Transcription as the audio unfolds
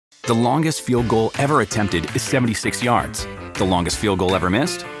The longest field goal ever attempted is 76 yards. The longest field goal ever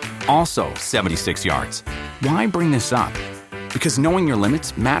missed? Also 76 yards. Why bring this up? Because knowing your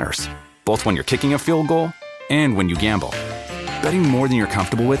limits matters, both when you're kicking a field goal and when you gamble. Betting more than you're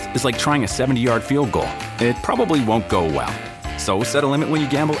comfortable with is like trying a 70-yard field goal. It probably won't go well. So set a limit when you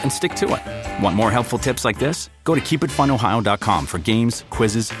gamble and stick to it. Want more helpful tips like this? Go to keepitfunohio.com for games,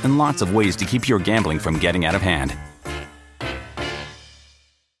 quizzes, and lots of ways to keep your gambling from getting out of hand.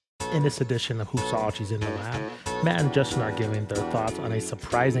 In this edition of Hoopsology's In the Lab, Matt and Justin are giving their thoughts on a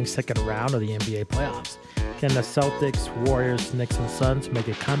surprising second round of the NBA playoffs. Can the Celtics, Warriors, Knicks, and Suns make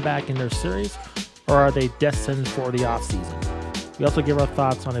a comeback in their series, or are they destined for the offseason? We also give our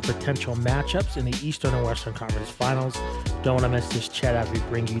thoughts on the potential matchups in the Eastern and Western Conference Finals. Don't want to miss this chat as we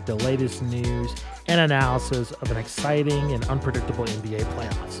bring you the latest news and analysis of an exciting and unpredictable NBA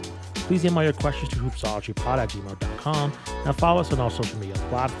playoffs. Please email your questions to hoopsologypod@gmail.com and follow us on all social media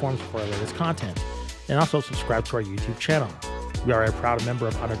platforms for our latest content. And also subscribe to our YouTube channel. We are a proud member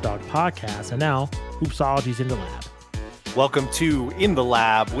of Underdog Podcast, and now Hoopsology's In the Lab. Welcome to In the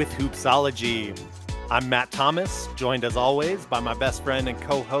Lab with Hoopsology. I'm Matt Thomas, joined as always by my best friend and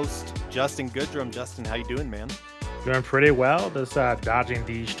co-host, Justin Goodrum. Justin, how you doing, man? Doing pretty well. Just dodging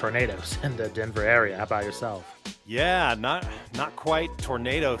these tornadoes in the Denver area. How about yourself? Yeah, not quite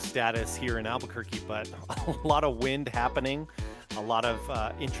tornado status here in Albuquerque, but a lot of wind happening, a lot of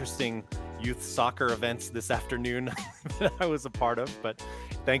interesting youth soccer events this afternoon that I was a part of, but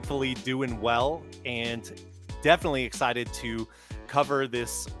thankfully doing well and definitely excited to cover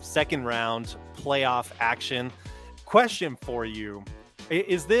this second round playoff action. Question for you.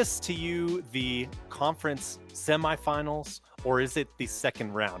 Is this to you the conference semifinals or is it the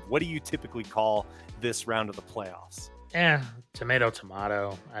second round? What do you typically call this round of the playoffs?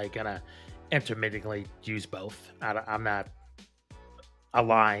 Tomato. I gonna intermittently use both. I'm not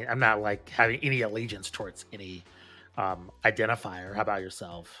aligned. I'm not like having any allegiance towards any identifier. How about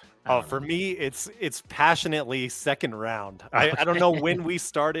yourself? For me, it's passionately second round. Okay. I don't know when we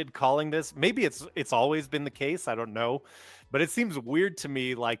started calling this. Maybe it's always been the case. I don't know, but it seems weird to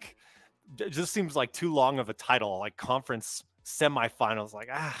me. Like, it just seems like too long of a title, like conference semifinals. Like,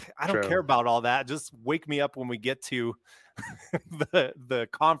 I don't care about all that. Just wake me up when we get to the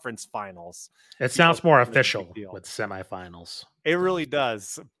conference finals. It sounds more official with semifinals. It really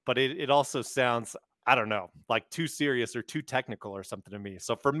does, but it also sounds, I don't know, like too serious or too technical or something to me.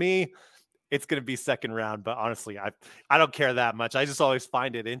 So for me, it's going to be second round, but honestly, I don't care that much. I just always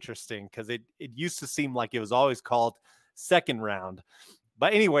find it interesting because it used to seem like it was always called second round.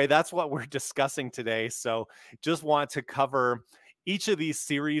 But anyway, that's what we're discussing today. So just want to cover each of these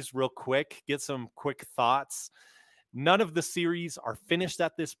series real quick, get some quick thoughts. None of the series are finished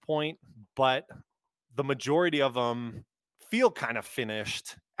at this point, but the majority of them feel kind of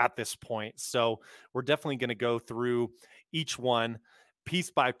finished at this point. So we're definitely going to go through each one piece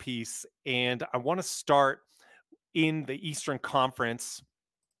by piece. And I want to start in the Eastern Conference.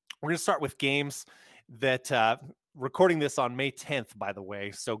 We're going to start with games that recording this on May 10th, by the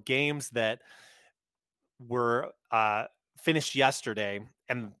way. So games that were finished yesterday.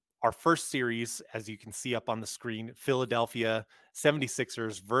 And our first series, as you can see up on the screen, Philadelphia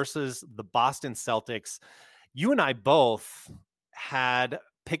 76ers versus the Boston Celtics. You and I both had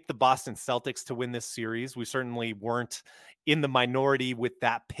picked the Boston Celtics to win this series. We certainly weren't in the minority with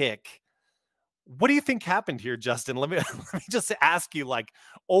that pick. What do you think happened here, Justin? Let me just ask you, like,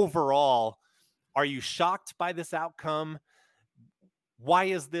 overall, are you shocked by this outcome? Why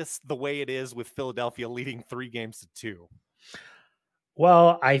is this the way it is with Philadelphia leading 3-2?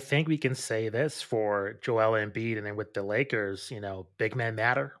 Well, I think we can say this for Joel Embiid, and then with the Lakers, big men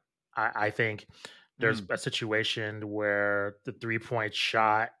matter. I think there's a situation where the 3-point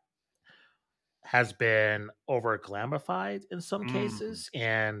shot has been over glamified in some cases,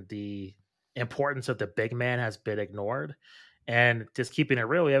 and the importance of the big man has been ignored. And just keeping it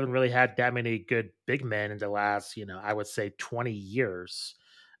real, we haven't really had that many good big men in the last, I would say 20 years.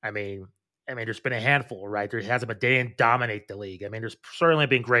 I mean, there's been a handful, right? There hasn't been, they didn't dominate the league. I mean, there's certainly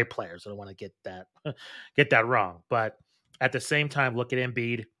been great players. I don't want to get that wrong. But at the same time, look at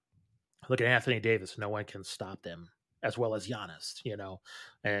Embiid, look at Anthony Davis. No one can stop them, as well as Giannis,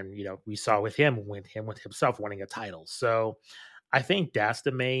 and, we saw with him himself winning a title. So I think that's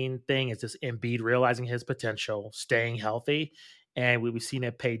the main thing, is just Embiid realizing his potential, staying healthy, and we've seen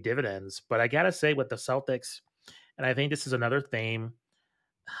it pay dividends. But I got to say, with the Celtics, and I think this is another theme,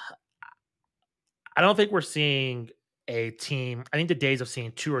 I don't think we're seeing a team. I think the days of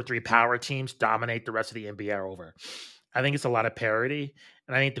seeing 2 or 3 power teams dominate the rest of the NBA are over. I think it's a lot of parity.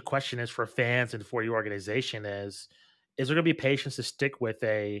 And I think the question is for fans and for your organization is there going to be patience to stick with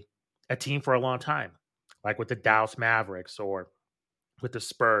a a team for a long time, like with the Dallas Mavericks or with the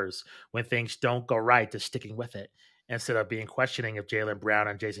Spurs. When things don't go right, just sticking with it instead of being questioning if Jalen Brown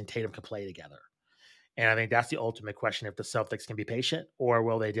and Jason Tatum can play together. And I think that's the ultimate question, if the Celtics can be patient or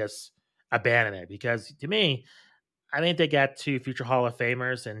will they just abandon it? Because to me, I think they got two future Hall of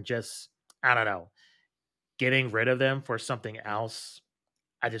Famers and just, I don't know, getting rid of them for something else.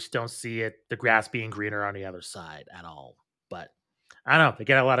 I just don't see it, the grass being greener on the other side at all. But I don't know. They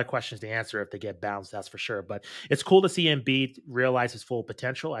get a lot of questions to answer if they get bounced, that's for sure. But it's cool to see Embiid realize his full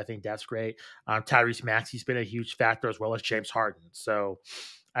potential. I think that's great. Tyrese Maxey's been a huge factor, as well as James Harden. So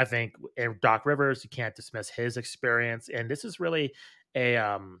I think, and Doc Rivers, you can't dismiss his experience. And this is really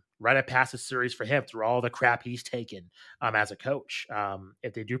a rite of passage series for him through all the crap he's taken as a coach.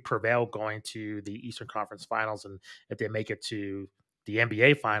 If they do prevail going to the Eastern Conference Finals, and if they make it to the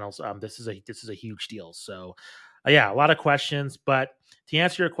NBA Finals, this is a huge deal. So, yeah, a lot of questions. But to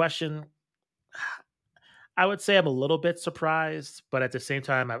answer your question, I would say I'm a little bit surprised, but at the same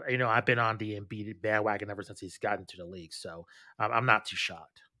time, I've been on the Embiid bandwagon ever since he's gotten to the league, so I'm not too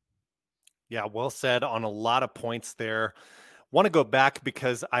shocked. Yeah, well said on a lot of points there. Want to go back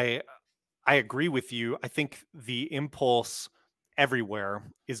because I agree with you. I think the impulse everywhere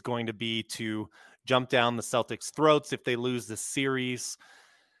is going to be to jump down the Celtics' throats if they lose the series.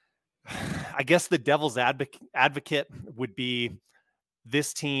 I guess the devil's advocate would be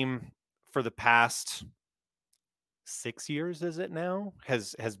this team for the past 6 years, is it now,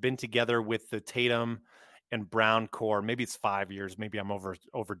 has been together with the Tatum and Brown core. Maybe it's 5 years. Maybe I'm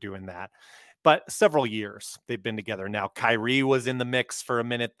overdoing that, but several years they've been together. Now Kyrie was in the mix for a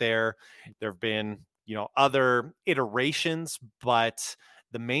minute there. There have been, other iterations, but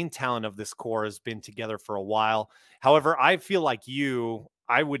the main talent of this core has been together for a while. However, I feel like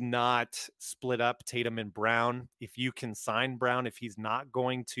I would not split up Tatum and Brown. If you can sign Brown, if he's not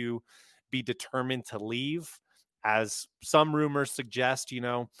going to be determined to leave, as some rumors suggest,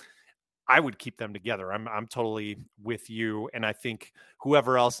 I would keep them together. I'm totally with you. And I think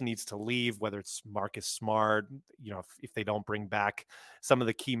whoever else needs to leave, whether it's Marcus Smart, if they don't bring back some of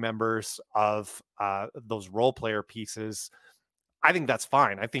the key members of those role player pieces, I think that's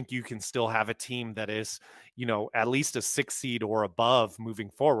fine. I think you can still have a team that is, at least a 6 seed or above moving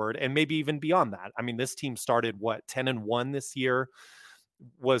forward, and maybe even beyond that. I mean, this team started 10-1 this year,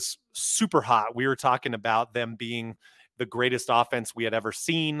 was super hot. We were talking about them being the greatest offense we had ever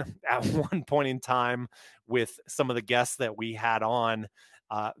seen at one point in time with some of the guests that we had on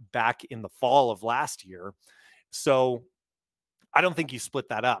back in the fall of last year. So I don't think you split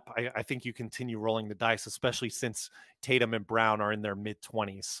that up. I think you continue rolling the dice, especially since Tatum and Brown are in their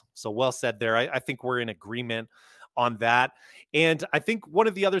mid-20s. So well said there. I think we're in agreement on that. And I think one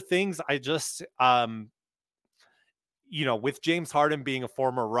of the other things I just, with James Harden being a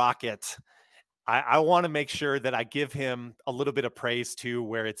former Rocket, I want to make sure that I give him a little bit of praise too,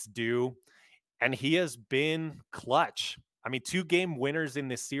 where it's due. And he has been clutch. I mean, 2-game winners in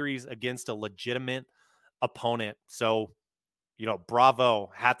this series against a legitimate opponent. So,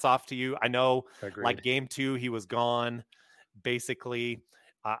 bravo, hats off to you. I know, Agreed. like game 2, he was gone, basically.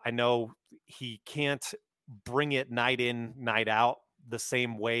 I know he can't bring it night in, night out the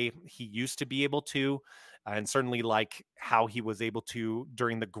same way he used to be able to. And certainly like how he was able to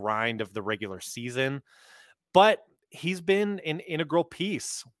during the grind of the regular season. But he's been an integral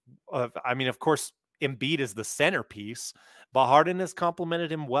piece of, of course, Embiid is the centerpiece, but Harden has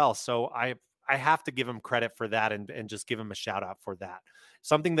complemented him well. So I have to give him credit for that and just give him a shout out for that.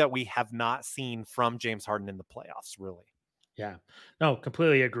 Something that we have not seen from James Harden in the playoffs, really. Yeah, no,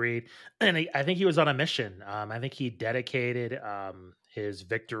 completely agreed. And I think he was on a mission. I think he dedicated his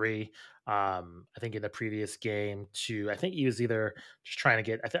victory. I think in the previous game I think he was either just trying to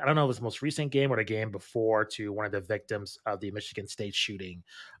get, I don't know if it was the most recent game or the game before, to one of the victims of the Michigan State shooting.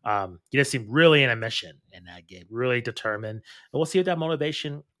 He just seemed really in a mission in that game, really determined. And we'll see if that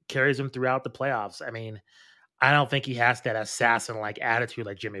motivation carries him throughout the playoffs. I mean, I don't think he has that assassin-like attitude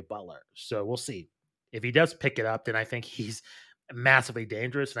like Jimmy Butler. So we'll see. If he does pick it up, then I think he's massively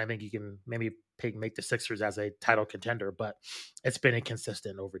dangerous, and I think he can maybe make the Sixers as a title contender. But it's been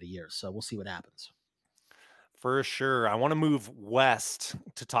inconsistent over the years, so we'll see what happens. For sure. I want to move west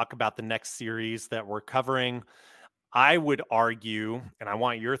to talk about the next series that we're covering. I would argue, and I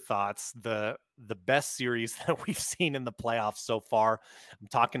want your thoughts, the best series that we've seen in the playoffs so far. I'm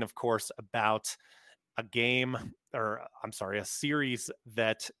talking, of course, about a series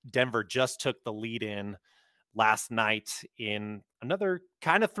that Denver just took the lead in last night in another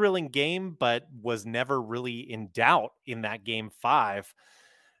kind of thrilling game, but was never really in doubt in that game 5.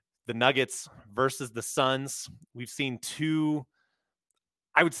 The Nuggets versus the Suns. We've seen two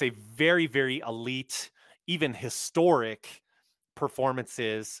I would say very, very elite, even historic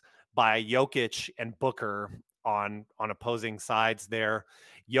performances by Jokic and Booker on opposing sides there.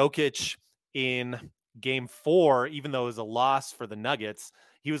 Jokic in game 4, even though it was a loss for the Nuggets,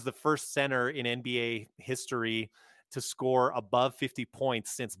 he was the first center in NBA history to score above 50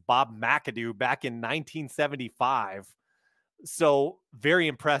 points since Bob McAdoo back in 1975. So very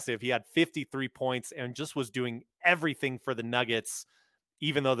impressive. He had 53 points and just was doing everything for the Nuggets,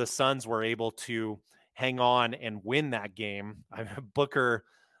 even though the Suns were able to hang on and win that game. Booker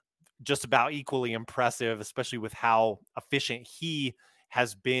just about equally impressive, especially with how efficient he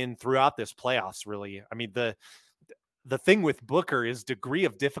has been throughout this playoffs, really. I mean, the thing with Booker is degree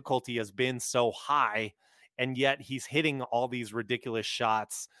of difficulty has been so high, and yet he's hitting all these ridiculous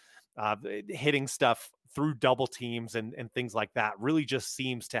shots, hitting stuff through double teams and things like that. Really just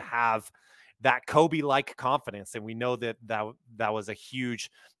seems to have that Kobe-like confidence, and we know that was a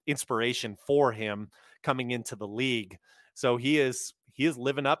huge inspiration for him coming into the league. So he is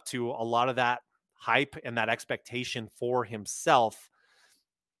living up to a lot of that hype and that expectation for himself.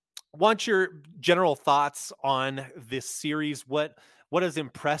 Want your general thoughts on this series? What has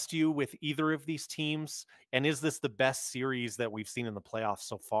impressed you with either of these teams? And is this the best series that we've seen in the playoffs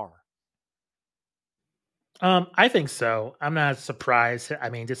so far? I think so. I'm not surprised. I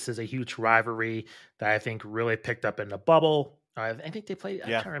mean, this is a huge rivalry that I think really picked up in the bubble. I think they played. I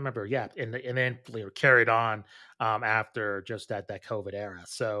Yeah. can't remember. Yeah, and then carried on after just that COVID era.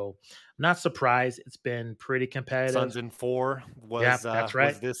 So, I'm not surprised. It's been pretty competitive. Suns in 4 Yeah, that's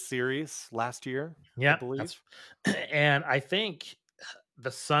right. was this series last year, I Yeah, believe. that's and I think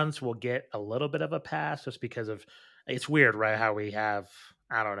the Suns will get a little bit of a pass just because of it's weird, right? How we have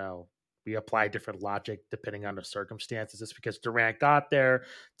I don't know, we apply different logic depending on the circumstances. Just because Durant got there,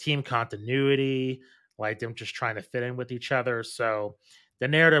 team continuity, like them just trying to fit in with each other. So the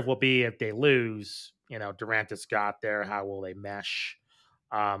narrative will be if they lose, Durant just got there, how will they mesh?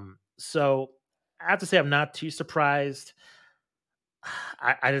 So I have to say I'm not too surprised.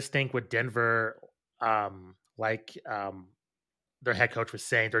 I just think with Denver, their head coach was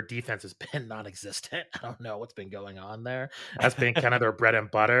saying, their defense has been non-existent. I don't know what's been going on there. That's been kind of their bread and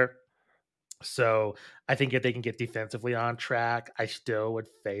butter. So I think if they can get defensively on track, I still would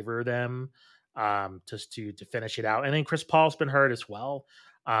favor them just to finish it out. And then Chris Paul's been hurt as well.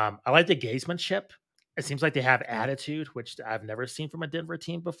 I like the gamesmanship. It seems like they have attitude, which I've never seen from a Denver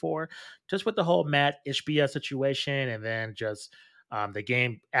team before. Just with the whole Matt Ishbia situation, and then just the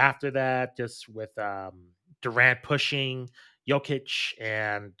game after that, just with Durant pushing Jokic,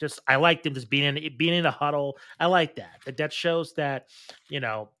 and just I like them just being in a huddle. I like that. That shows that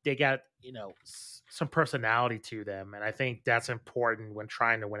they got some personality to them, and I think that's important when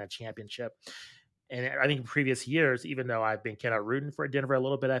trying to win a championship. And I think in previous years, even though I've been kind of rooting for Denver a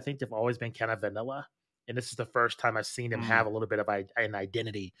little bit, I think they've always been kind of vanilla. And this is the first time I've seen them have a little bit of an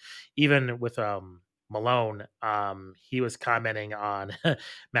identity. Even with Malone, he was commenting on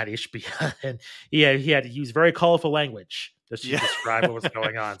Matt Ishbia, and he had to use very colorful language just to describe what was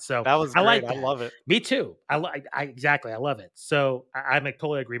going on. So That was I great. like I that. love it. Me too. I exactly. I love it. So I'm in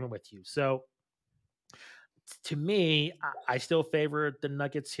total agreement with you. So to me, I still favor the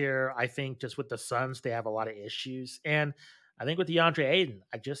Nuggets here. I think just with the Suns, they have a lot of issues. And I think with DeAndre Ayton,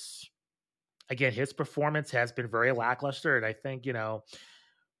 again, his performance has been very lackluster. And I think,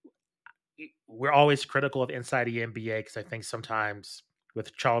 we're always critical of inside the NBA because I think sometimes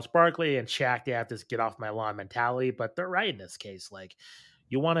with Charles Barkley and Shaq, they have this get off my lawn mentality, but they're right in this case. Like,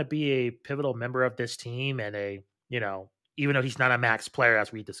 you want to be a pivotal member of this team and even though he's not a max player,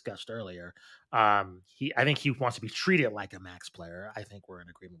 as we discussed earlier, I think he wants to be treated like a max player. I think we're in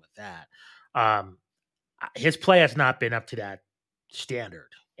agreement with that. Um, his play has not been up to that standard,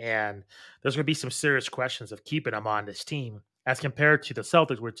 and there's going to be some serious questions of keeping him on this team as compared to the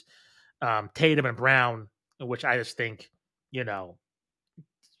Celtics, which Tatum and Brown, which I just think, you know,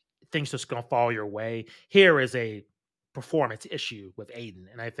 things just going to fall your way. Here is a performance issue with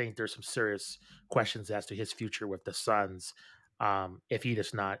Aiden, and I think there's some serious questions as to his future with the Suns if he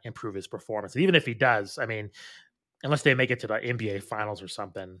does not improve his performance. And even if he does, I mean, unless they make it to the NBA Finals or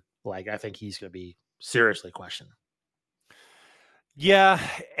something, like I think he's going to be seriously questioned. Yeah,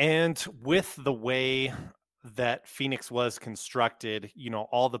 and with the way that Phoenix was constructed,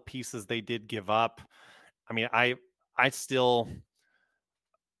 all the pieces they did give up. I mean, I still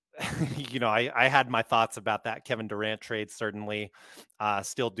I had my thoughts about that Kevin Durant trade, certainly.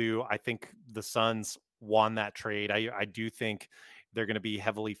 Still do. I think the Suns won that trade. I do think they're going to be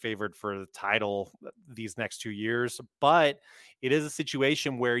heavily favored for the title these next 2 years, but it is a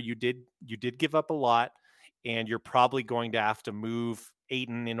situation where you did give up a lot, and you're probably going to have to move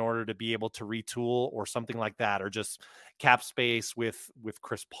Ayton in order to be able to retool or something like that, or just cap space with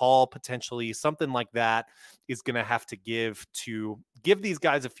Chris Paul potentially, something like that is going to have to give these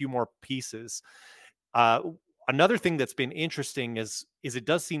guys a few more pieces. Another thing that's been interesting is it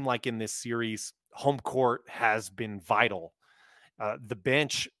does seem like in this series, home court has been vital. The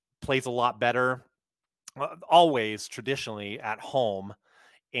bench plays a lot better, always traditionally at home.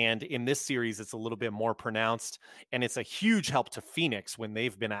 And in this series, it's a little bit more pronounced. And it's a huge help to Phoenix when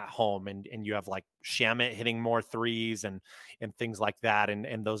they've been at home. And you have like Shamet hitting more threes and things like that.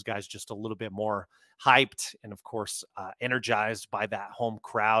 And those guys just a little bit more hyped and, of course, energized by that home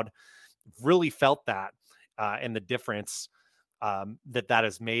crowd. Really felt that and the difference that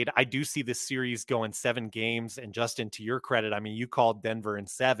has made. I do see this series going 7 games. And Justin, to your credit, I mean, you called Denver in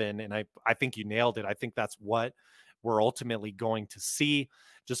 7, and I think you nailed it. I think that's what we're ultimately going to see.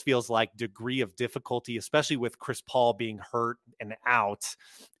 Just feels like degree of difficulty, especially with Chris Paul being hurt and out,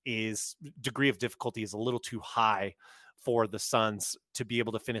 degree of difficulty is a little too high for the Suns to be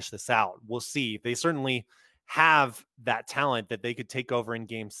able to finish this out. We'll see. They certainly have that talent that they could take over in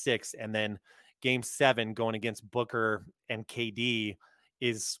game 6, and then game 7 going against Booker and KD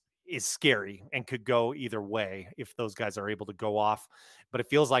is scary and could go either way if those guys are able to go off. But it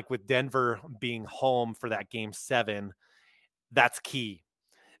feels like with Denver being home for that game 7, that's key.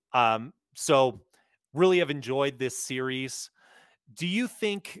 So really have enjoyed this series. Do you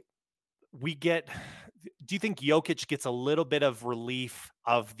think Jokic gets a little bit of relief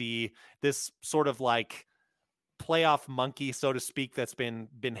of this sort of like playoff monkey, so to speak, that's been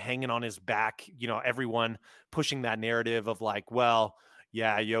hanging on his back? You know, everyone pushing that narrative of like, well,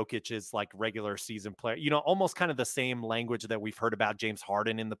 yeah, Jokic is like regular season player, you know, almost kind of the same language that we've heard about James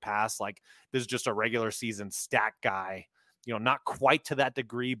Harden in the past. Like, this is just a regular season stat guy, you know, not quite to that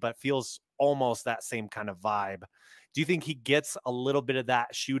degree, but feels almost that same kind of vibe. Do you think he gets a little bit of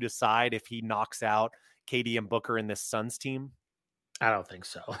that shoot aside if he knocks out KD and Booker in this Suns team? I don't think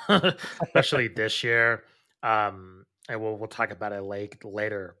so, especially this year. And we'll talk about it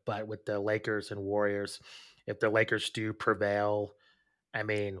later. But with the Lakers and Warriors, if the Lakers do prevail, I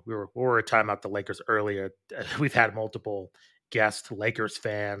mean, we were talking about the Lakers earlier. We've had multiple guest Lakers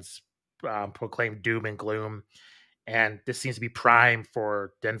fans proclaim doom and gloom, and this seems to be prime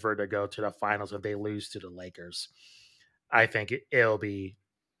for Denver to go to the finals if they lose to the Lakers. I think it'll be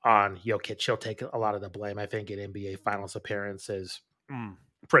on Jokic. He'll take a lot of the blame. I think an NBA Finals appearance is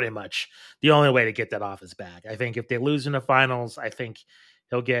pretty much the only way to get that off his back. I think if they lose in the finals, I think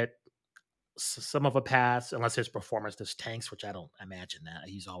he'll get some of a pass unless his performance just tanks, which I don't imagine that.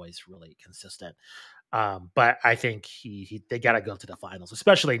 He's always really consistent. But I think they got to go to the finals,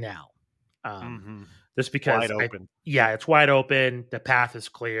 especially now. Just because, wide open. It's wide open. The path is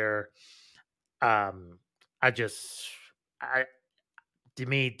clear. To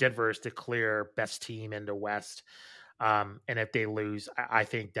me, Denver is the clear best team in the West. And if they lose, I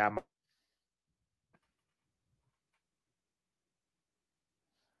think that.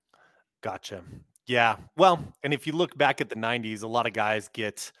 Gotcha. Yeah. Well, and if you look back at the 90s, a lot of guys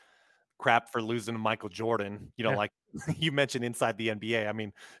get crap for losing to Michael Jordan, you know, like you mentioned inside the NBA. I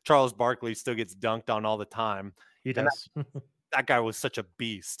mean, Charles Barkley still gets dunked on all the time. He does. That guy was such a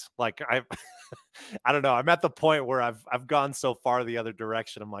beast. Like I don't know. I'm at the point where I've gone so far the other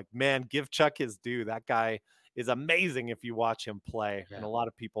direction. I'm like, man, give Chuck his due. That guy is amazing if you watch him play. Yeah. And a lot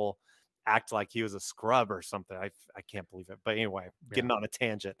of people act like he was a scrub or something. I can't believe it. But anyway, getting on a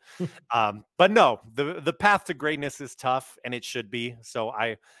tangent. But no, the path to greatness is tough, and it should be. So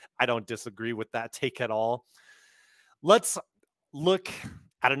I don't disagree with that take at all. Let's look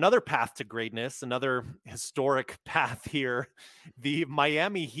at another path to greatness, another historic path here. The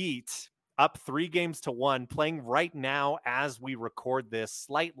Miami Heat up 3-1, playing right now as we record this,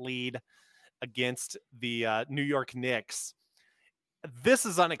 slight lead against the New York Knicks. This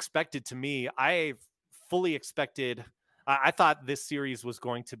is unexpected to me. I fully expected, I thought this series was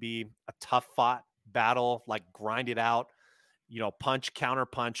going to be a tough fought battle, like grind it out, you know, punch, counter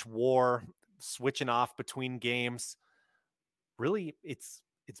punch, war, switching off between games. Really, it's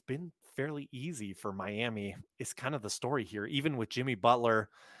been fairly easy for Miami. It's kind of the story here, even with Jimmy Butler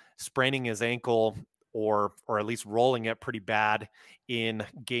spraining his ankle or at least rolling it pretty bad in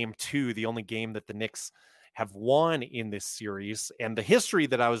game 2, the only game that the Knicks have won in this series. And the history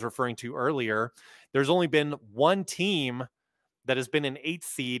that I was referring to earlier, there's only been one team that has been an 8th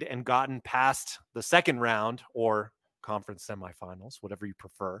seed and gotten past the second round or conference semifinals, whatever you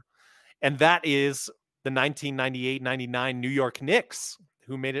prefer. And that is the 1998-99 New York Knicks,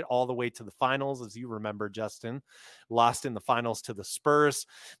 who made it all the way to the finals. As you remember, Justin, lost in the finals to the Spurs.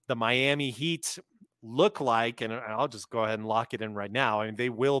 The Miami Heat look like, and I'll just go ahead and lock it in right now. I mean, they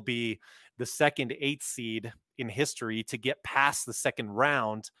will be the second 8 seed in history to get past the second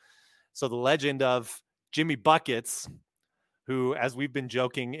round. So the legend of Jimmy Buckets, who, as we've been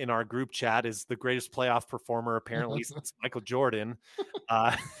joking in our group chat, is the greatest playoff performer apparently since Michael Jordan.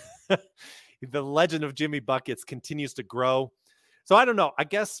 Uh, the legend of Jimmy Buckets continues to grow. So I don't know. I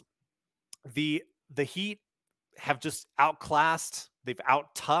guess the Heat have just outclassed, they've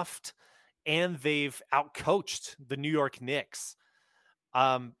out-toughed, and they've outcoached the New York Knicks.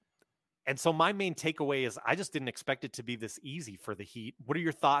 And so my main takeaway is I just didn't expect it to be this easy for the Heat. What are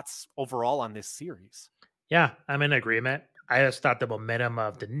your thoughts overall on this series? Yeah, I'm in agreement. I just thought the momentum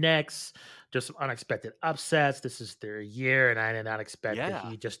of the Knicks, just some unexpected upsets. This is their year, and I did not expect the Yeah.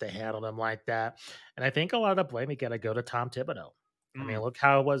 Heat just to handle them like that. And I think a lot of the blame got to go to Tom Thibodeau. I mean, Mm. look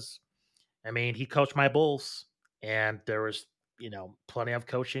how it was. I mean, he coached my Bulls, and there was, plenty of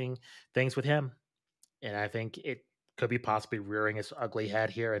coaching things with him. And I think it could be possibly rearing its ugly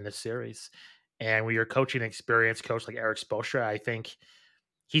head here in this series. And with your coaching experience, coach like Eric Spoelstra, I think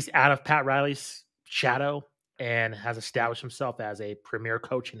he's out of Pat Riley's shadow and has established himself as a premier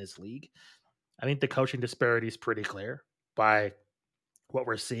coach in his league. I think the coaching disparity is pretty clear by what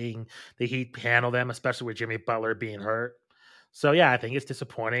we're seeing. The Heat handle them, especially with Jimmy Butler being hurt. So yeah, I think it's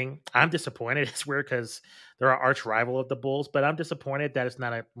disappointing. I'm disappointed. It's weird because they're our arch rival of the Bulls, but I'm disappointed that it's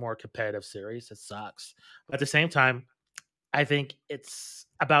not a more competitive series. It sucks. But at the same time, I think it's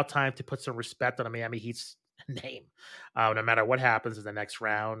about time to put some respect on the Miami Heat's name. No matter what happens in the next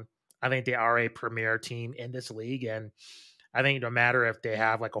round, I think they are a premier team in this league, and I think no matter if they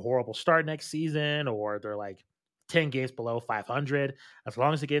have like a horrible start next season or they're like 10 games below 500, as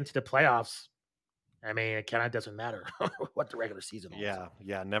long as they get into the playoffs, I mean, it kind of doesn't matter what the regular season holds.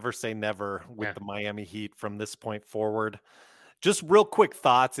 Yeah. Never say never with Yeah. the Miami Heat from this point forward. Just real quick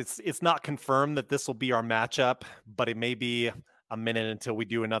thoughts. It's not confirmed that this will be our matchup, but it may be a minute until we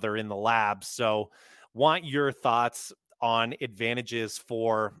do another in the lab. So, want your thoughts on advantages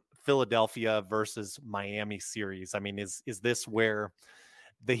for Philadelphia versus Miami series. I mean, is this where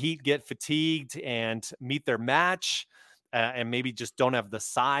the Heat get fatigued and meet their match, and maybe just don't have the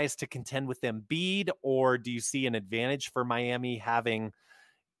size to contend with Embiid, or do you see an advantage for Miami having,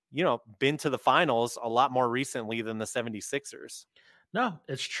 been to the finals a lot more recently than the 76ers? No,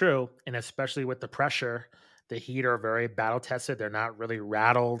 it's true. And especially with the pressure, the Heat are very battle tested. They're not really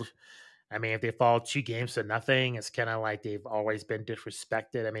rattled. I mean, if they fall 2 games to nothing, it's kind of like they've always been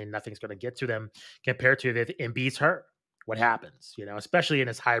disrespected. I mean, nothing's going to get to them compared to if Embiid's hurt. What happens, especially in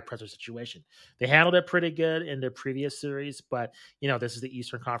this high pressure situation? They handled it pretty good in the previous series, but this is the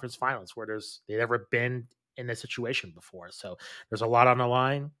Eastern Conference Finals where they've never been in this situation before. So there's a lot on the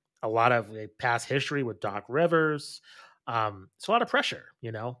line, a lot of past history with Doc Rivers. It's a lot of pressure,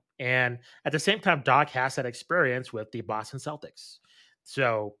 and at the same time, Doc has that experience with the Boston Celtics.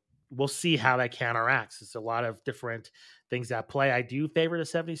 So we'll see how that counteracts. It's a lot of different things at play. I do favor the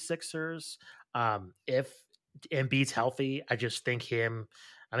 76ers. If Embiid's healthy, I think he'll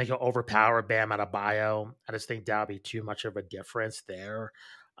overpower Bam Adebayo. I just think that'll be too much of a difference there.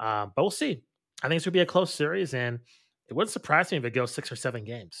 But we'll see. I think it's going to be a close series, and it wouldn't surprise me if it goes 6 or 7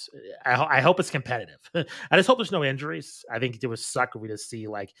 games. I hope it's competitive. I just hope there's no injuries. I think it would suck if we just see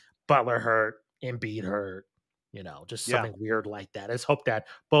like Butler hurt, Embiid hurt, just Yeah. something weird like that. I just hope that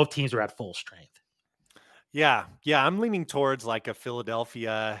both teams are at full strength. Yeah. I'm leaning towards like a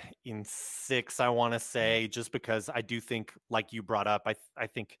Philadelphia in 6, I want to say, just because I do think, like you brought up, I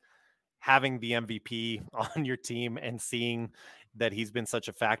think having the MVP on your team and seeing that he's been such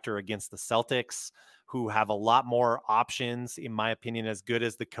a factor against the Celtics, who have a lot more options, in my opinion, as good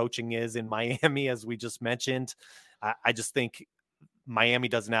as the coaching is in Miami, as we just mentioned. I just think Miami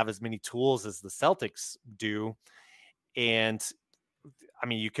doesn't have as many tools as the Celtics do. And I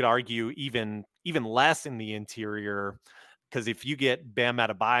mean, you could argue even less in the interior, because if you get Bam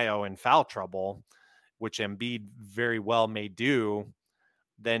Adebayo in foul trouble, which Embiid very well may do,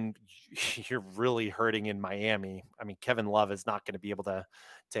 then you're really hurting in Miami. I mean, Kevin Love is not going to be able to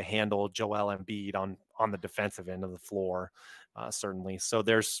handle Joel Embiid on the defensive end of the floor, certainly. So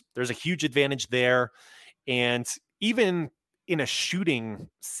there's a huge advantage there, and even in a shooting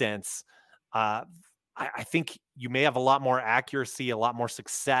sense, I think you may have a lot more accuracy, a lot more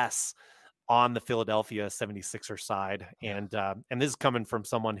success on the Philadelphia 76er side. Yeah. And this is coming from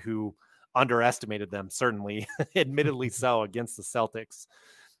someone who underestimated them, certainly, admittedly so, against the Celtics.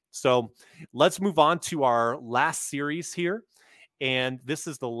 So let's move on to our last series here. And this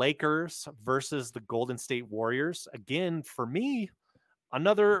is the Lakers versus the Golden State Warriors. Again, for me,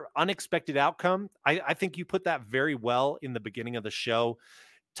 another unexpected outcome. I think you put that very well in the beginning of the show,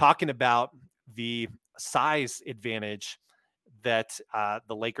 talking about the size advantage that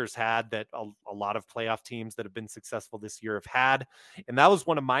the Lakers had, that a lot of playoff teams that have been successful this year have had. And that was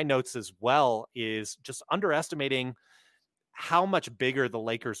one of my notes as well, is just underestimating how much bigger the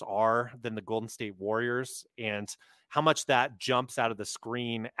Lakers are than the Golden State Warriors, and how much that jumps out of the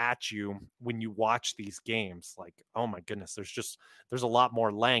screen at you when you watch these games. Like, oh my goodness, there's a lot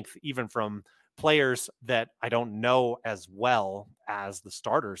more length, even from players that I don't know as well as the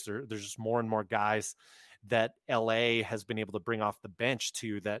starters. There's just more and more guys that LA has been able to bring off the bench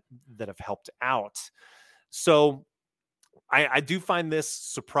too, that have helped out. So I do find this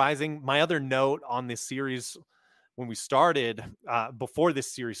surprising. My other note on this series, when we started, before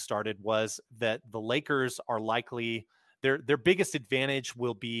this series started, was that the Lakers are likely, their biggest advantage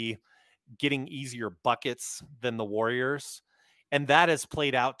will be getting easier buckets than the Warriors. And that has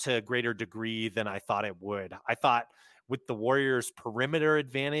played out to a greater degree than I thought it would. I thought with the Warriors' perimeter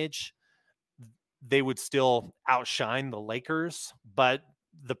advantage, they would still outshine the Lakers, but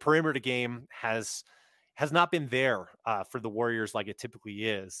the perimeter game has not been there for the Warriors like it typically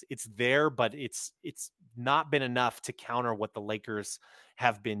is. It's there, but it's not been enough to counter what the Lakers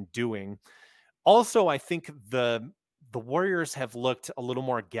have been doing. Also, I think the Warriors have looked a little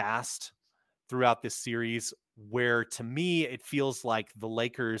more gassed throughout this series, where to me it feels like the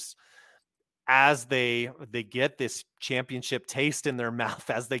Lakers, as they get this championship taste in their mouth,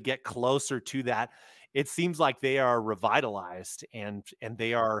 as they get closer to that, it seems like they are revitalized, and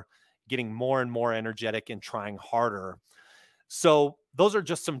they are getting more and more energetic and trying harder. So those are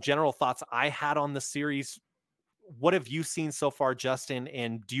just some general thoughts I had on the series. What have you seen so far, Justin?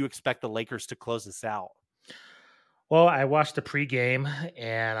 And do you expect the Lakers to close this out? Well, I watched the pregame,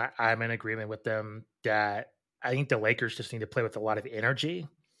 and I'm in agreement with them that I think the Lakers just need to play with a lot of energy.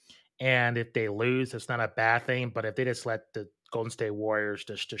 And if they lose, it's not a bad thing. But if they just let the Golden State Warriors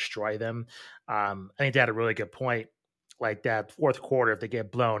just destroy them, I think they had a really good point. Like that fourth quarter, if they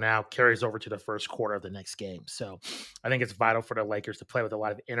get blown out, carries over to the first quarter of the next game. So I think it's vital for the Lakers to play with a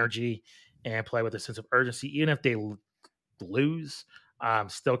lot of energy and play with a sense of urgency, even if they lose.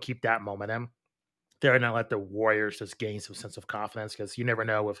 Still keep that momentum. They're not let the Warriors just gain some sense of confidence, because you never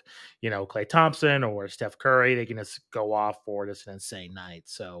know if, Klay Thompson or Steph Curry, they can just go off for just an insane night.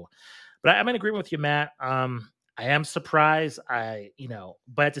 So, but I'm in agreement with you, Matt. I am surprised.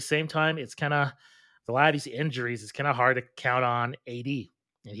 But at the same time, it's kind of a lot of these injuries. It's kind of hard to count on AD,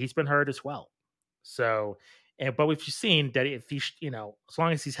 and he's been hurt as well. So, but we've seen that if he's, as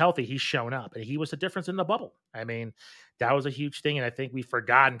long as he's healthy, he's shown up, and he was the difference in the bubble. I mean, that was a huge thing, and I think we've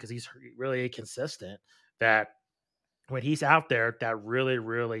forgotten, because he's really consistent, that when he's out there, that really,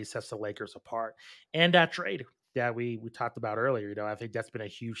 really sets the Lakers apart. And that trade that we talked about earlier, I think that's been a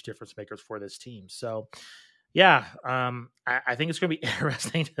huge difference makers for this team. So, yeah, I think it's going to be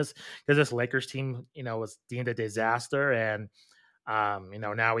interesting, just because this Lakers team, was deemed a disaster, and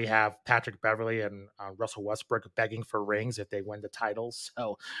now we have Patrick Beverly and Russell Westbrook begging for rings if they win the titles.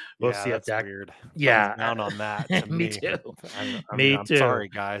 So we'll see if That's that. weird. Yeah, Thumbs down on that to me me. too. I mean, Me I'm too. sorry,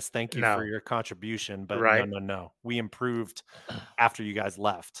 guys. Thank you for No, your contribution, but right? no. We improved after you guys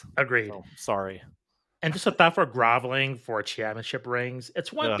left. Agreed. So sorry. And just a thought for groveling for championship rings.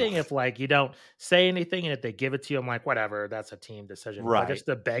 It's one Ugh, thing if, like, you don't say anything, and if they give it to you, I'm like, whatever, that's a team decision. But right. just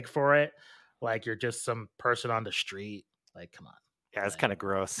to beg for it, like you're just some person on the street. Like, come on. Yeah, it's Like, kind of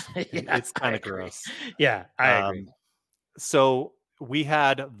gross. yeah, It's I kind of agree. gross. Yeah, I agree. So we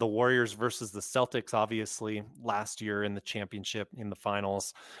had the Warriors versus the Celtics, obviously, last year in the championship, in the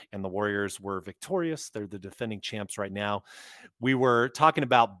finals, and the Warriors were victorious. They're the defending champs right now. We were talking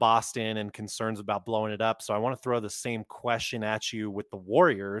about Boston and concerns about blowing it up. So I want to throw the same question at you with the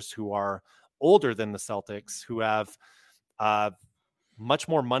Warriors, who are older than the Celtics, who have much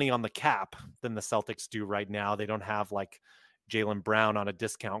more money on the cap than the Celtics do right now. They don't have like Jaylen Brown on a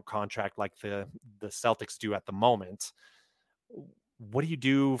discount contract like the Celtics do at the moment. What do you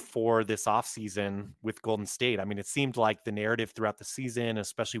do for this offseason with Golden State? I mean, it seemed like the narrative throughout the season,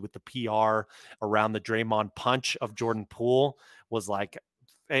 especially with the PR around the Draymond punch of Jordan Poole, was like,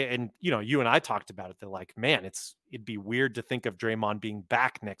 and you and I talked about it. They're like, man, it'd be weird to think of Draymond being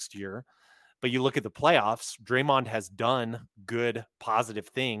back next year. But you look at the playoffs, Draymond has done good, positive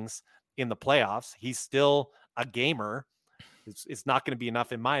things in the playoffs. He's still a gamer. It's not going to be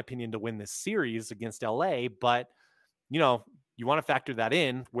enough, in my opinion, to win this series against LA, but you want to factor that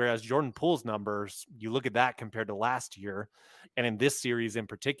in. Whereas Jordan Poole's numbers, you look at that compared to last year, and in this series in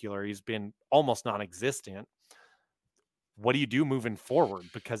particular, he's been almost non-existent. What do you do moving forward?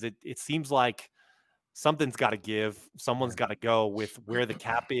 Because it seems like something's got to give. Someone's got to go with where the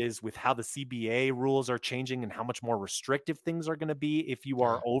cap is, with how the CBA rules are changing and how much more restrictive things are going to be if you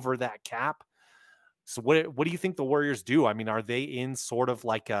are over that cap. So what do you think the Warriors do? I mean, are they in sort of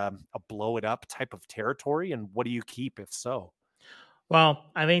like a blow it up type of territory? And what do you keep if so?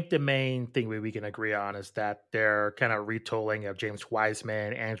 Well, I think the main thing we can agree on is that they're kind of retooling of James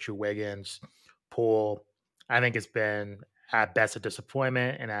Wiseman, Andrew Wiggins, Poole. I think it's been at best a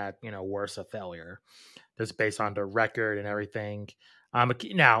disappointment and at worse a failure, just based on the record and everything.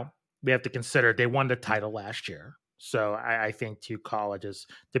 Now we have to consider they won the title last year, so I think to colleges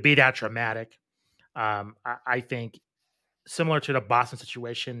to be that dramatic, I think similar to the Boston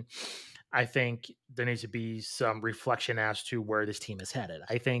situation, I think there needs to be some reflection as to where this team is headed.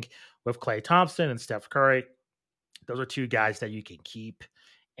 I think with Klay Thompson and Steph Curry, those are two guys that you can keep.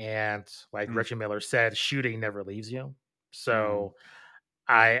 And like Mm, Reggie Miller said, shooting never leaves you. mm, So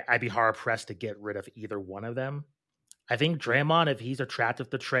I'd be hard pressed to get rid of either one of them. I think Draymond, if he's attractive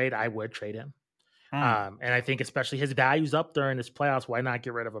to trade, I would trade him. mm, And I think especially his value's up there in this playoffs. Why not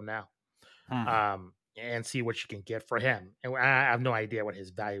get rid of him now? mm. And see what you can get for him. And I have no idea what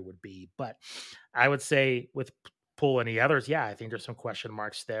his value would be, but I would say with Poole and the others, yeah, I think there's some question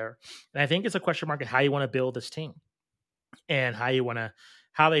marks there. And I think it's a question mark at how you want to build this team and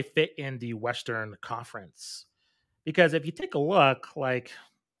how they fit in the Western Conference. Because if you take a look, like,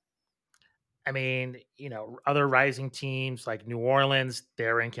 I mean, other rising teams like New Orleans,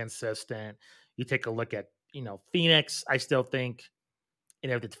 they're inconsistent. You take a look at, Phoenix, I still think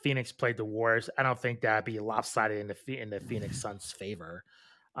if the Phoenix played the Warriors, I don't think that'd be lopsided in the Phoenix Suns' favor.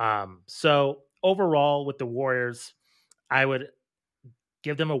 So overall, with the Warriors, I would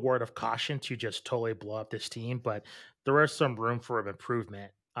give them a word of caution to just totally blow up this team, but there is some room for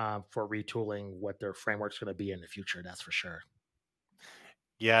improvement for retooling what their framework's going to be in the future. That's for sure.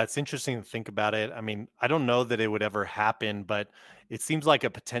 Yeah, it's interesting to think about it. I mean, I don't know that it would ever happen, but it seems like a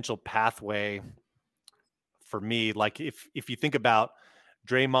potential pathway for me. Like if you think about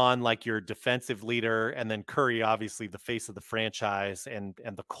Draymond, like your defensive leader, and then Curry, obviously the face of the franchise and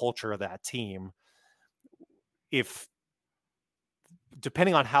the culture of that team. If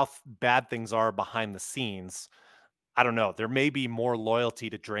depending on how bad things are behind the scenes, I don't know. There may be more loyalty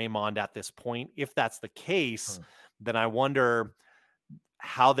to Draymond at this point. If that's the case, Hmm. then I wonder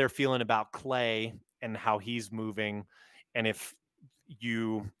how they're feeling about Clay and how he's moving. And if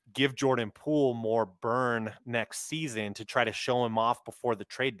you give Jordan Poole more burn next season to try to show him off before the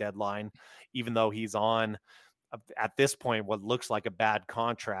trade deadline, even though he's on at this point what looks like a bad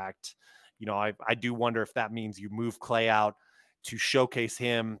contract. I do wonder if that means you move Clay out to showcase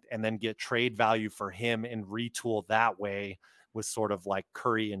him and then get trade value for him and retool that way with sort of like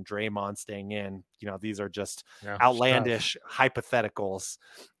Curry and Draymond staying in. These are just Yeah, it's tough. outlandish hypotheticals.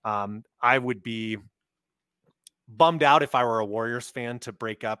 I would be bummed out if I were a Warriors fan to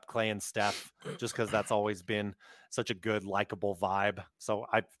break up Clay and Steph, just because that's always been such a good, likable vibe. So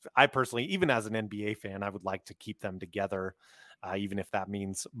I personally, even as an NBA fan, I would like to keep them together, even if that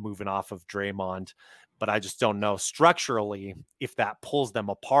means moving off of Draymond. But I just don't know structurally if that pulls them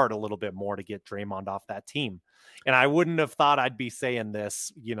apart a little bit more to get Draymond off that team. And I wouldn't have thought I'd be saying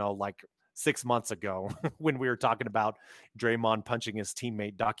this, like 6 months ago when we were talking about Draymond punching his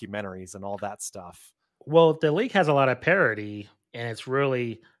teammate documentaries and all that stuff. Well, the league has a lot of parity, and it's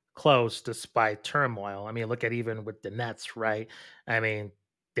really close despite turmoil. I mean, look at even with the Nets, right? I mean,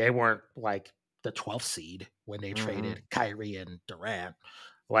 they weren't like the 12th seed when they Mm-hmm. traded Kyrie and Durant,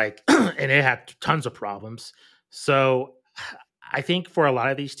 like, and it had tons of problems. So, I think for a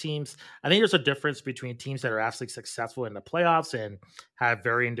lot of these teams, I think there's a difference between teams that are absolutely successful in the playoffs and have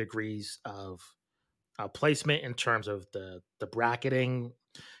varying degrees of placement in terms of the bracketing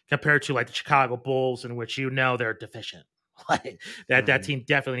compared to like the Chicago Bulls, in which they're deficient. Like that Mm-hmm. team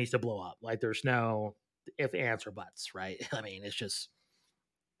definitely needs to blow up. Like there's no if ands or buts, right? I mean, it's just.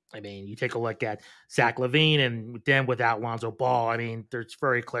 I mean, you take a look at Zach Levine and then without Lonzo Ball. I mean, there's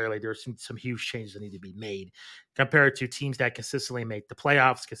very clearly there's some huge changes that need to be made compared to teams that consistently make the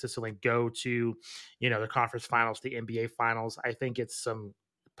playoffs, consistently go to, the conference finals, the NBA finals. I think it's some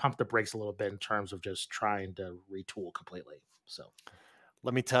pump the brakes a little bit in terms of just trying to retool completely. So,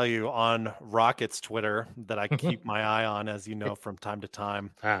 Let me tell you on Rockets Twitter that I keep my eye on, as you know, from time to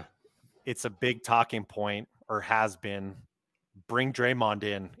time. ah, It's a big talking point, or has been. Bring Draymond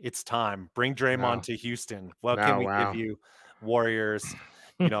in. It's time. Bring Draymond no, to Houston. What can no, we give wow. you, Warriors?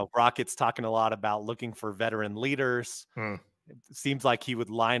 Rockets talking a lot about looking for veteran leaders. Hmm, It seems like he would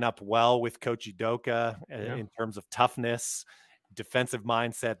line up well with Coach Udoka yeah, in terms of toughness, defensive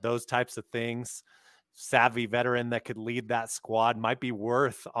mindset, those types of things. Savvy veteran that could lead that squad might be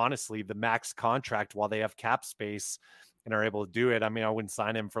worth, honestly, the max contract while they have cap space and are able to do it. I mean, I wouldn't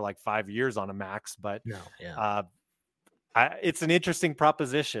sign him for like 5 years on a max, but no, yeah, it's an interesting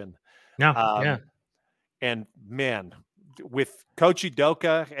proposition. no, Um, yeah. And man, with Coach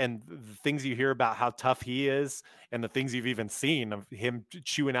Udoka and the things you hear about how tough he is and the things you've even seen of him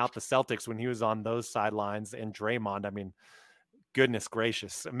chewing out the Celtics when he was on those sidelines, and Draymond, I mean, goodness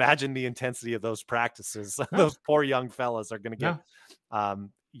gracious, imagine the intensity of those practices. No, Those poor young fellas are going to get, no.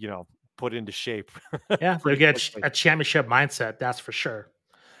 you know, put into shape Yeah, they'll pretty get quickly. a championship mindset, that's for sure.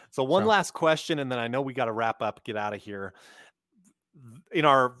 So one last question, and then I know we got to wrap up, get out of here.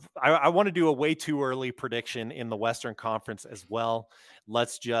 I want to do a way too early prediction in the Western Conference as well.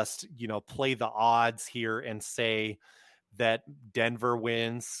 Let's just, play the odds here and say that Denver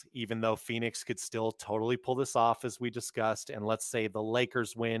wins, even though Phoenix could still totally pull this off, as we discussed. And let's say the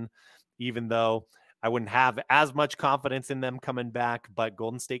Lakers win, even though I wouldn't have as much confidence in them coming back, but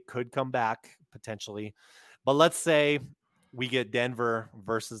Golden State could come back potentially. But let's say we get Denver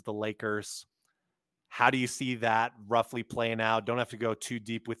versus the Lakers. How do you see that roughly playing out? Don't have to go too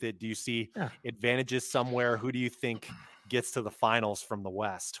deep with it. Do you see advantages somewhere? Who do you think gets to the finals from the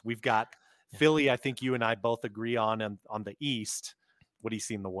West? We've got Philly. I think you and I both agree on the East. What do you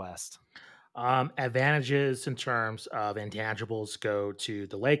see in the West? Advantages in terms of intangibles go to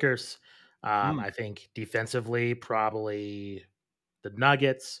the Lakers. I think defensively, probably the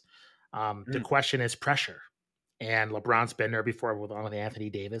Nuggets. The question is pressure. And LeBron's been there before with Anthony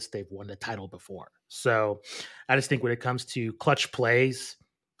Davis. They've won the title before. So I just think when it comes to clutch plays,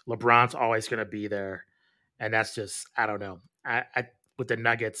 LeBron's always going to be there. And that's just, I don't know. I with the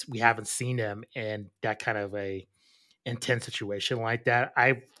Nuggets, we haven't seen them in that kind of a intense situation like that.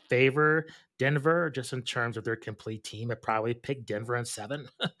 I favor Denver just in terms of their complete team. I'd probably pick Denver in 7,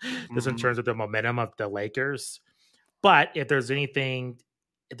 just in terms of the momentum of the Lakers. But if there's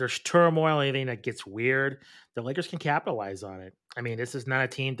turmoil, anything that gets weird, the Lakers can capitalize on it. I mean, this is not a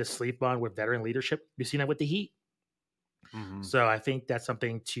team to sleep on with veteran leadership. We've seen it with the Heat. So I think that's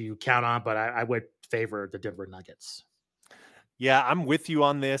something to count on, but I would favor the Denver Nuggets. Yeah, I'm with you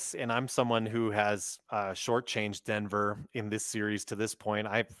on this, and I'm someone who has shortchanged Denver in this series to this point.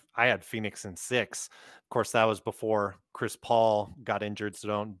 I had Phoenix in 6. Of course, that was before Chris Paul got injured, so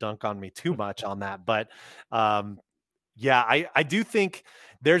don't dunk on me too much on that. But yeah, I do think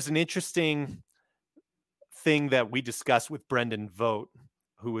there's an interesting thing that we discussed with Brendan Vogt,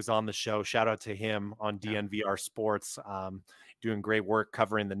 who was on the show. Shout out to him on DNVR Sports, doing great work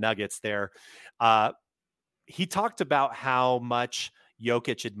covering the Nuggets there. He talked about how much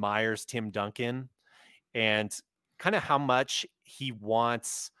Jokic admires Tim Duncan and kind of how much he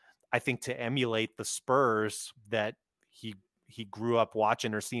wants, I think, to emulate the Spurs that he grew up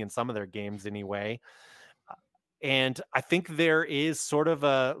watching or seeing some of their games anyway. And I think there is sort of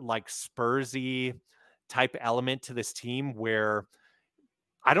a like Spursy type element to this team where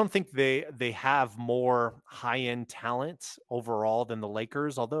I don't think they have more high-end talent overall than the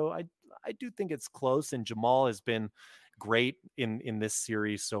Lakers, although I do think it's close, and Jamal has been great in this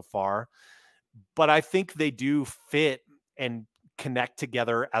series so far. But I think they do fit and connect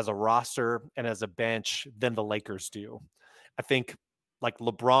together as a roster and as a bench than the Lakers do. I think like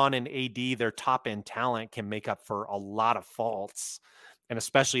LeBron and AD, their top end talent can make up for a lot of faults. And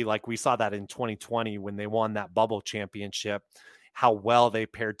especially like we saw that in 2020 when they won that bubble championship, how well they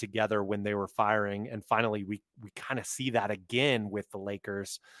paired together when they were firing. And finally, we kind of see that again with the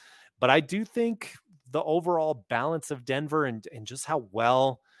Lakers. But I do think the overall balance of Denver and just how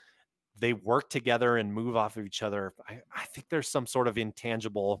well they work together and move off of each other, I think there's some sort of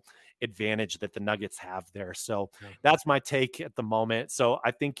intangible advantage that the Nuggets have there. So that's my take at the moment. So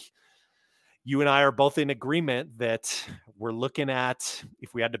I think you and I are both in agreement that we're looking at,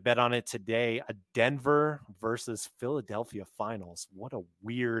 if we had to bet on it today, a Denver versus Philadelphia finals. What a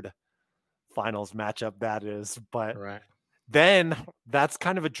weird finals matchup that is. But then that's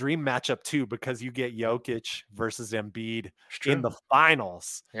kind of a dream matchup too, because you get Jokic versus Embiid in the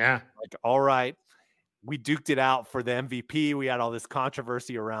finals. Yeah. Like, all right, we duked it out for the MVP. We had all this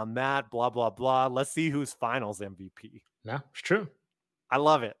controversy around that, blah, blah, blah. Let's see who's finals MVP. No, it's true. I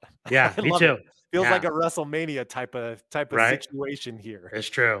love it. Yeah, I me love too. It. Feels like a WrestleMania type of situation here. It's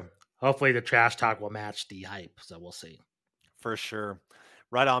true. Hopefully the trash talk will match the hype. So we'll see. For sure.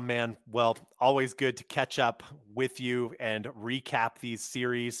 Right on, man. Well, always good to catch up with you and recap these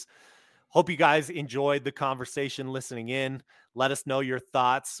series. Hope you guys enjoyed the conversation listening in. Let us know your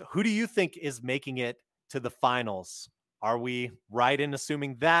thoughts. Who do you think is making it to the finals? Are we right in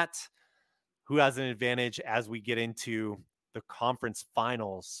assuming that? Who has an advantage as we get into the conference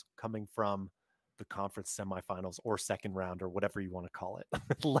finals coming from the conference semifinals or second round or whatever you want to call it?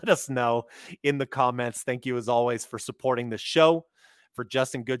 Let us know in the comments. Thank you as always for supporting the show. For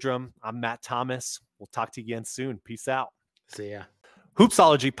Justin Goodrum, I'm Matt Thomas. We'll talk to you again soon. Peace out. See ya.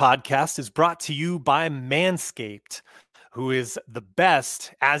 Hoopsology podcast is brought to you by Manscaped, who is the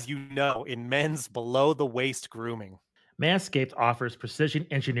best, as you know, in men's below-the-waist grooming. Manscaped offers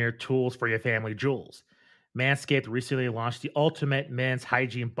precision-engineered tools for your family jewels. Manscaped recently launched the ultimate men's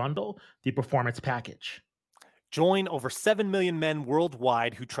hygiene bundle, the Performance Package. Join over 7 million men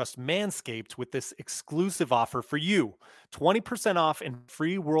worldwide who trust Manscaped with this exclusive offer for you. 20% off and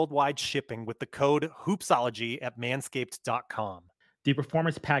free worldwide shipping with the code Hoopsology at manscaped.com. The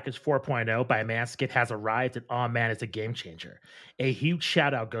Performance Package 4.0 by Manscaped has arrived, and oh man, it's a game changer. A huge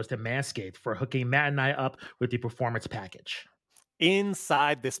shout out goes to Manscaped for hooking Matt and I up with the Performance Package.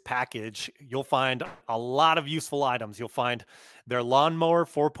 Inside this package, you'll find a lot of useful items. You'll find their Lawnmower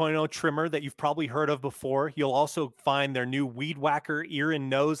 4.0 trimmer that you've probably heard of before. You'll also find their new Weed Whacker ear and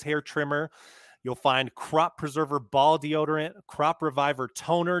nose hair trimmer. You'll find Crop Preserver ball deodorant, Crop Reviver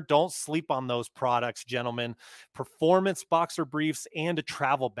toner. Don't sleep on those products, gentlemen. Performance boxer briefs and a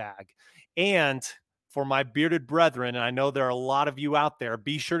travel bag. And for my bearded brethren, and I know there are a lot of you out there,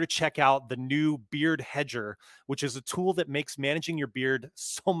 be sure to check out the new Beard Hedger, which is a tool that makes managing your beard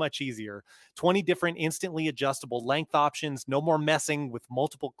so much easier. 20 different instantly adjustable length options, no more messing with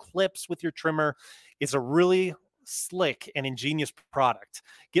multiple clips with your trimmer. It's a really slick and ingenious product.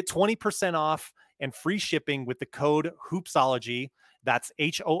 Get 20% off and free shipping with the code Hoopsology. That's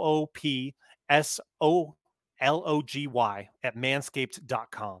HOOPSOLOGY at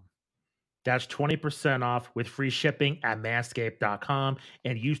manscaped.com. That's 20% off with free shipping at manscaped.com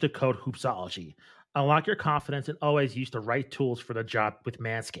and use the code Hoopsology. Unlock your confidence and always use the right tools for the job with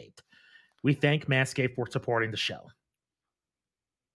Manscaped. We thank Manscaped for supporting the show.